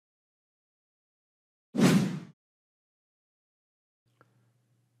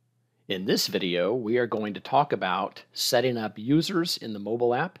In this video, we are going to talk about setting up users in the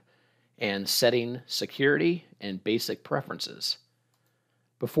mobile app and setting security and basic preferences.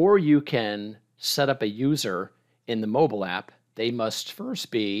 Before you can set up a user in the mobile app, they must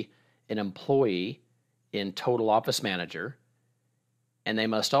first be an employee in Total Office Manager, and they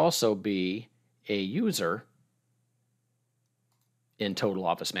must also be a user in Total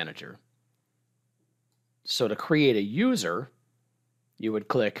Office Manager. So to create a user, you would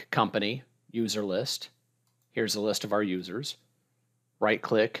click Company, User List. Here's a list of our users.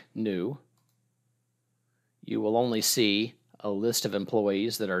 Right-click, New. You will only see a list of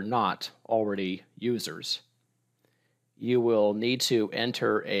employees that are not already users. You will need to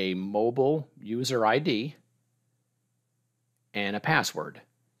enter a mobile user ID and a password.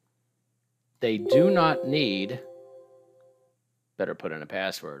 They do not need, better put in a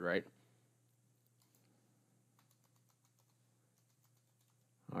password, right?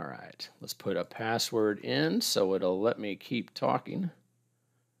 All right, let's put a password in so it'll let me keep talking.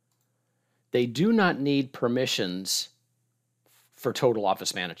 They do not need permissions for Total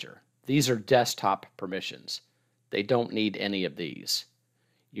Office Manager. These are desktop permissions. They don't need any of these.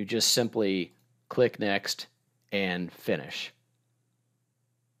 You just simply click Next and Finish.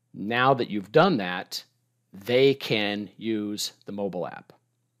 Now that you've done that, they can use the mobile app.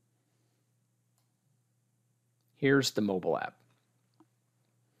 Here's the mobile app.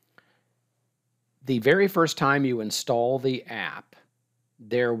 The very first time you install the app,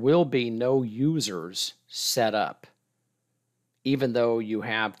 there will be no users set up. Even though you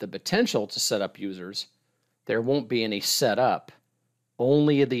have the potential to set up users, there won't be any set up.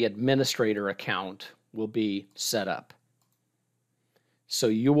 Only the administrator account will be set up. So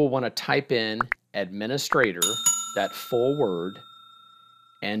you will want to type in administrator, that full word,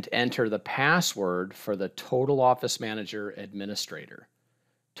 and enter the password for the Total Office Manager administrator.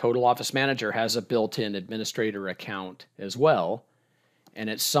 Total Office Manager has a built-in administrator account as well, and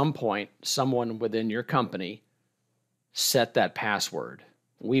at some point, someone within your company set that password.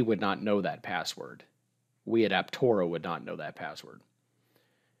 We would not know that password. We at Aptora would not know that password.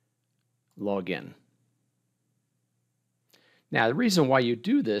 Log in. Now, the reason why you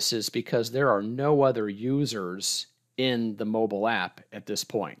do this is because there are no other users in the mobile app at this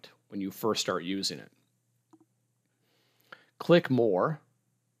point when you first start using it. Click More,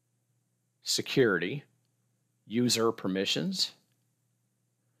 Security, User Permissions.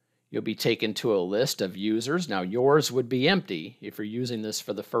 You'll be taken to a list of users. Now, yours would be empty if you're using this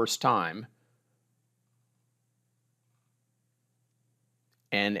for the first time.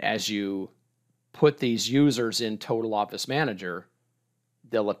 And as you put these users in Total Office Manager,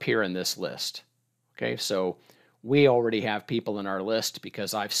 they'll appear in this list. Okay, so we already have people in our list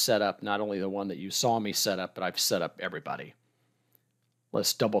because I've set up not only the one that you saw me set up, but I've set up everybody.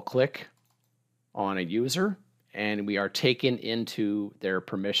 Let's double click on a user and we are taken into their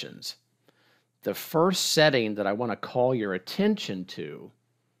permissions. The first setting that I want to call your attention to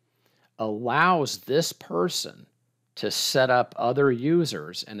allows this person to set up other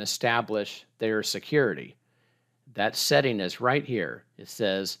users and establish their security. That setting is right here. It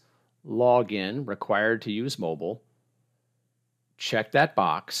says login required to use mobile. Check that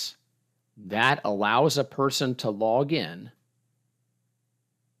box. That allows a person to log in.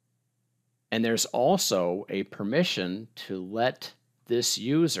 And there's also a permission to let this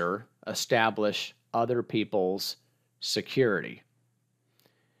user establish other people's security.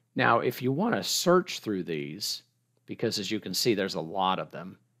 Now, if you want to search through these, because as you can see, there's a lot of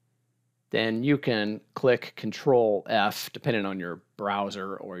them, then you can click Control F, depending on your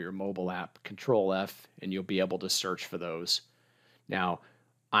browser or your mobile app, Control F, and you'll be able to search for those. Now,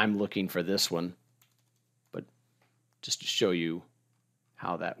 I'm looking for this one, but just to show you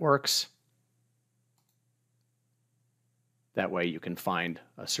how that works, that way you can find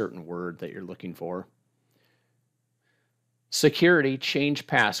a certain word that you're looking for. Security, change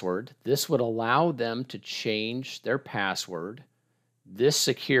password. This would allow them to change their password. This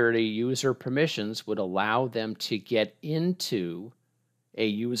security user permissions would allow them to get into a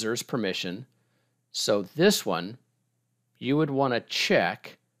user's permission. So this one, you would want to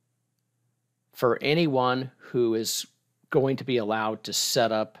check for anyone who is going to be allowed to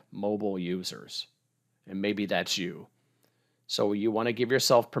set up mobile users. And maybe that's you. So you want to give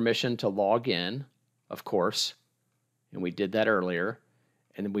yourself permission to log in, of course. And we did that earlier.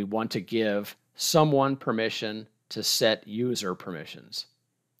 And then we want to give someone permission to set user permissions.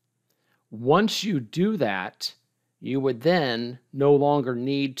 Once you do that, you would then no longer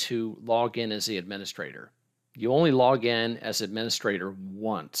need to log in as the administrator. You only log in as administrator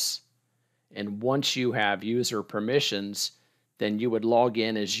once. And once you have user permissions, then you would log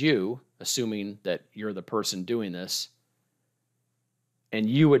in as you, assuming that you're the person doing this, and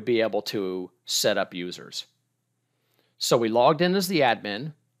you would be able to set up users. So we logged in as the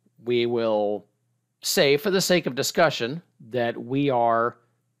admin. We will say, for the sake of discussion, that we are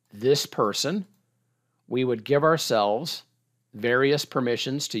this person. We would give ourselves various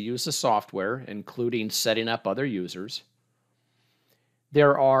permissions to use the software, including setting up other users.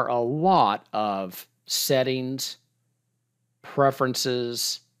 There are a lot of settings,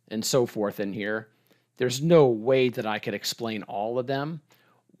 preferences, and so forth in here. There's no way that I could explain all of them.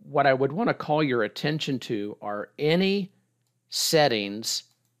 What I would want to call your attention to are any settings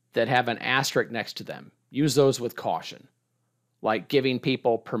that have an asterisk next to them. Use those with caution, like giving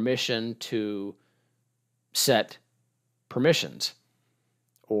people permission to set permissions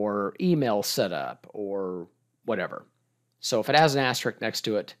or email setup or whatever. So if it has an asterisk next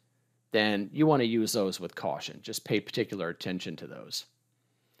to it, then you want to use those with caution. Just pay particular attention to those.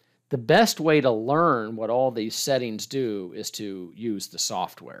 The best way to learn what all these settings do is to use the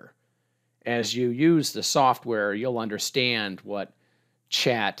software. As you use the software, you'll understand what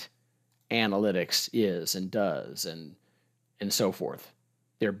chat analytics is and does and so forth.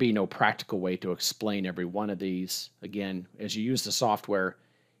 There'd be no practical way to explain every one of these. Again, as you use the software,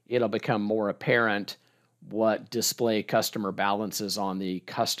 it'll become more apparent what display customer balances on the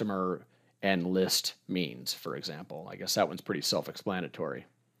customer and list means, for example. I guess that one's pretty self-explanatory.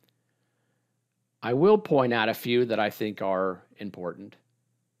 I will point out a few that I think are important.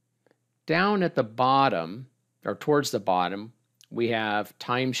 Down at the bottom, or towards the bottom, we have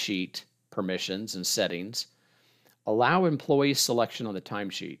timesheet permissions and settings. Allow employee selection on the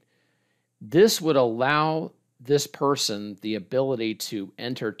timesheet. This would allow this person the ability to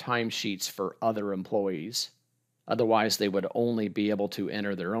enter timesheets for other employees. Otherwise, they would only be able to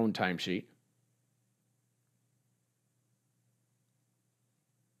enter their own timesheet.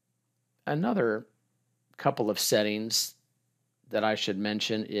 Another couple of settings that I should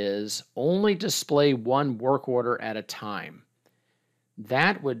mention is only display one work order at a time.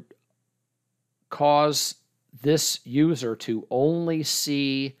 That would cause this user to only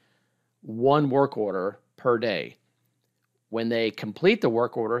see one work order per day. When they complete the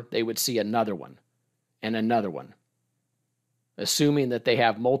work order, they would see another one and another one. Assuming that they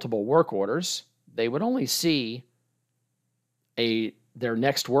have multiple work orders, they would only see their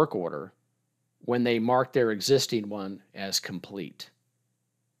next work order when they mark their existing one as complete.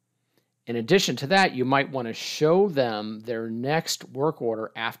 In addition to that, you might want to show them their next work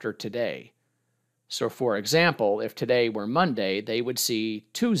order after today. So for example, if today were Monday, they would see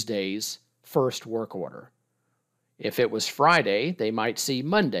Tuesday's first work order. If it was Friday, they might see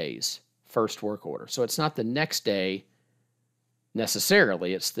Monday's first work order. So it's not the next day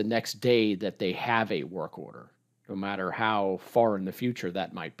necessarily, it's the next day that they have a work order, no matter how far in the future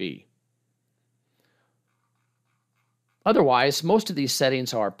that might be. Otherwise, most of these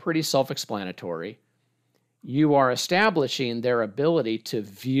settings are pretty self-explanatory. You are establishing their ability to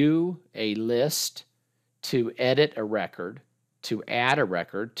view a list, to edit a record, to add a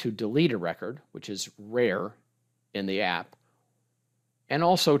record, to delete a record, which is rare in the app, and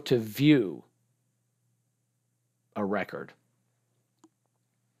also to view a record.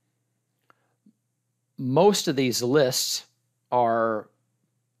 Most of these lists are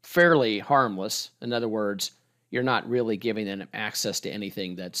fairly harmless. In other words, you're not really giving them access to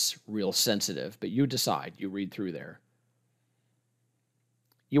anything that's real sensitive, but you decide, you read through there.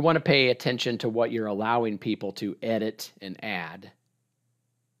 You want to pay attention to what you're allowing people to edit and add.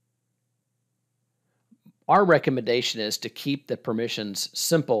 Our recommendation is to keep the permissions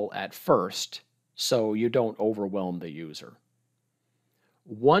simple at first so you don't overwhelm the user.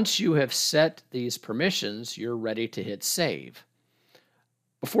 Once you have set these permissions, you're ready to hit save.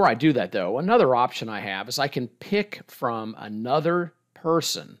 Before I do that, though, another option I have is I can pick from another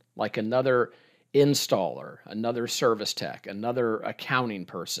person, like another installer, another service tech, another accounting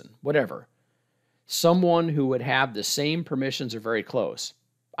person, whatever. Someone who would have the same permissions or very close.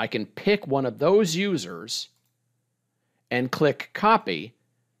 I can pick one of those users and click copy,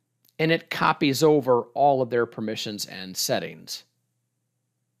 and it copies over all of their permissions and settings.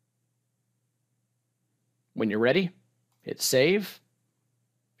 When you're ready, hit save,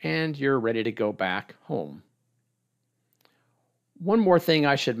 and you're ready to go back home. One more thing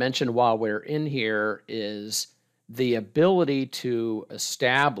I should mention while we're in here is the ability to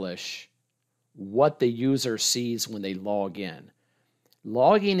establish what the user sees when they log in.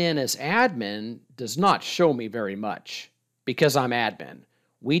 Logging in as admin does not show me very much because I'm admin.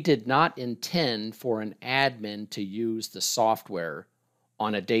 We did not intend for an admin to use the software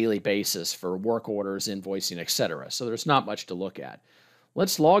on a daily basis for work orders, invoicing, etc. So there's not much to look at.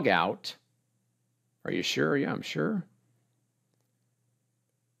 Let's log out. Are you sure? Yeah, I'm sure.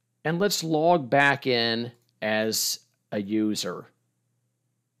 And let's log back in as a user.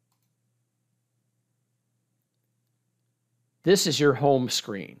 This is your home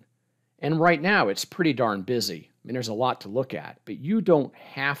screen. And right now it's pretty darn busy. I mean, there's a lot to look at, but you don't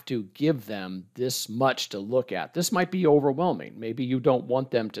have to give them this much to look at. This might be overwhelming. Maybe you don't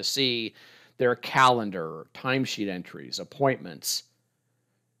want them to see their calendar, timesheet entries, appointments,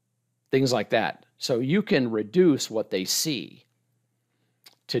 things like that. So you can reduce what they see.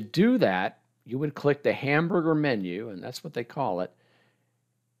 To do that, you would click the hamburger menu, and that's what they call it,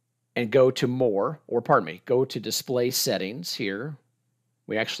 and go to more, or pardon me, go to display settings here.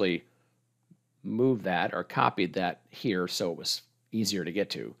 We actually moved that or copied that here so it was easier to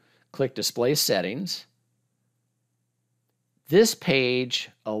get to. Click display settings. This page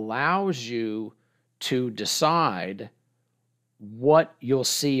allows you to decide what you'll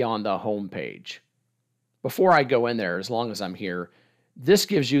see on the home page. Before I go in there, as long as I'm here, this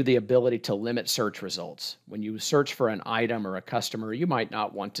gives you the ability to limit search results. When you search for an item or a customer, you might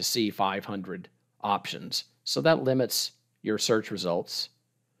not want to see 500 options. So that limits your search results.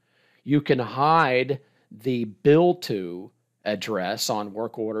 You can hide the bill to address on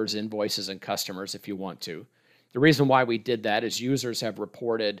work orders, invoices, and customers if you want to. The reason why we did that is users have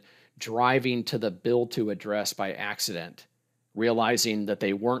reported driving to the bill to address by accident, realizing that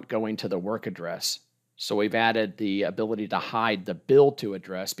they weren't going to the work address. So we've added the ability to hide the bill to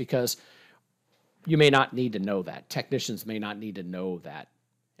address because you may not need to know that. Technicians may not need to know that.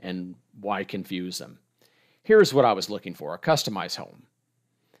 And why confuse them? Here's what I was looking for, a customized home.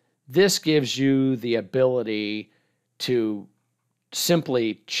 This gives you the ability to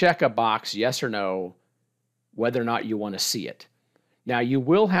simply check a box, yes or no, whether or not you want to see it. Now, you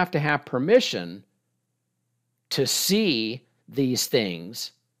will have to have permission to see these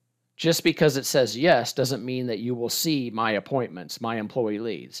things. Just because it says yes doesn't mean that you will see my appointments, my employee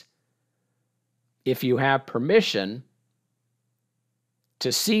leads. If you have permission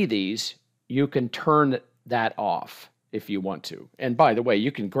to see these, you can turn that off if you want to. And by the way,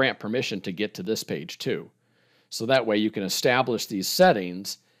 you can grant permission to get to this page too. So that way you can establish these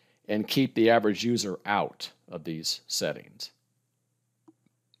settings and keep the average user out of these settings.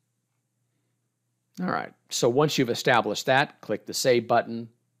 All right, so once you've established that, click the Save button.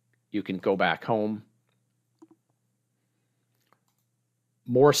 You can go back home.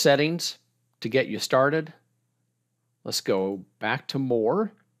 More settings to get you started. Let's go back to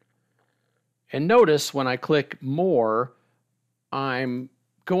More. And notice when I click More, I'm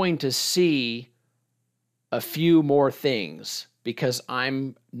going to see a few more things because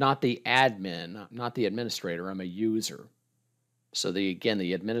I'm not the admin, I'm not the administrator, I'm a user. So again,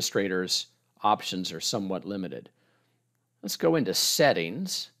 the administrator's options are somewhat limited. Let's go into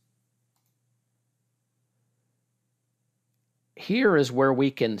Settings. Here is where we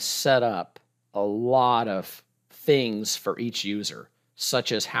can set up a lot of things for each user,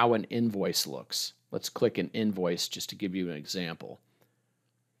 such as how an invoice looks. Let's click an invoice just to give you an example.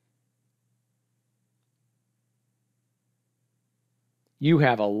 You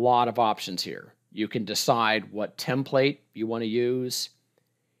have a lot of options here. You can decide what template you want to use.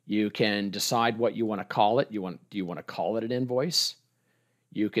 You can decide what you want to call it. Do you want to call it an invoice?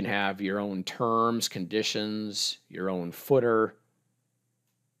 You can have your own terms, conditions, your own footer.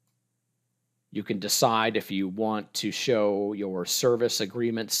 You can decide if you want to show your service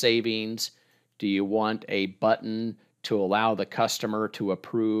agreement savings. Do you want a button to allow the customer to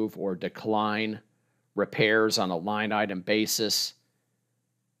approve or decline repairs on a line item basis?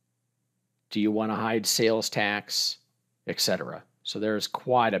 Do you want to hide sales tax, etc.? So there's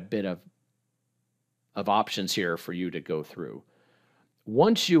quite a bit of options here for you to go through.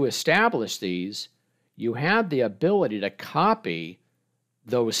 Once you establish these, you have the ability to copy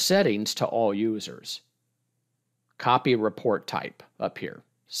those settings to all users. Copy report type up here,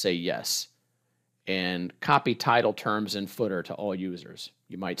 say yes. And copy title, terms, and footer to all users.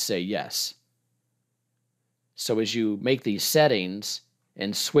 You might say yes. So as you make these settings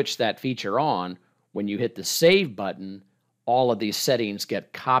and switch that feature on, when you hit the Save button, all of these settings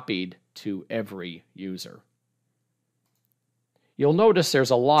get copied to every user. You'll notice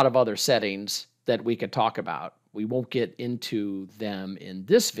there's a lot of other settings that we could talk about. We won't get into them in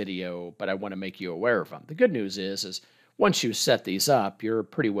this video, but I want to make you aware of them. The good news is once you set these up, you're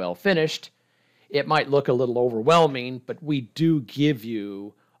pretty well finished. It might look a little overwhelming, but we do give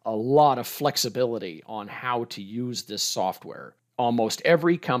you a lot of flexibility on how to use this software. Almost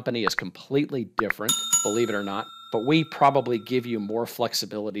every company is completely different, believe it or not. but we probably give you more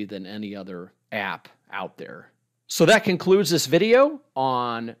flexibility than any other app out there. So that concludes this video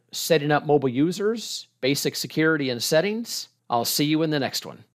on setting up mobile users, basic security and settings. I'll see you in the next one.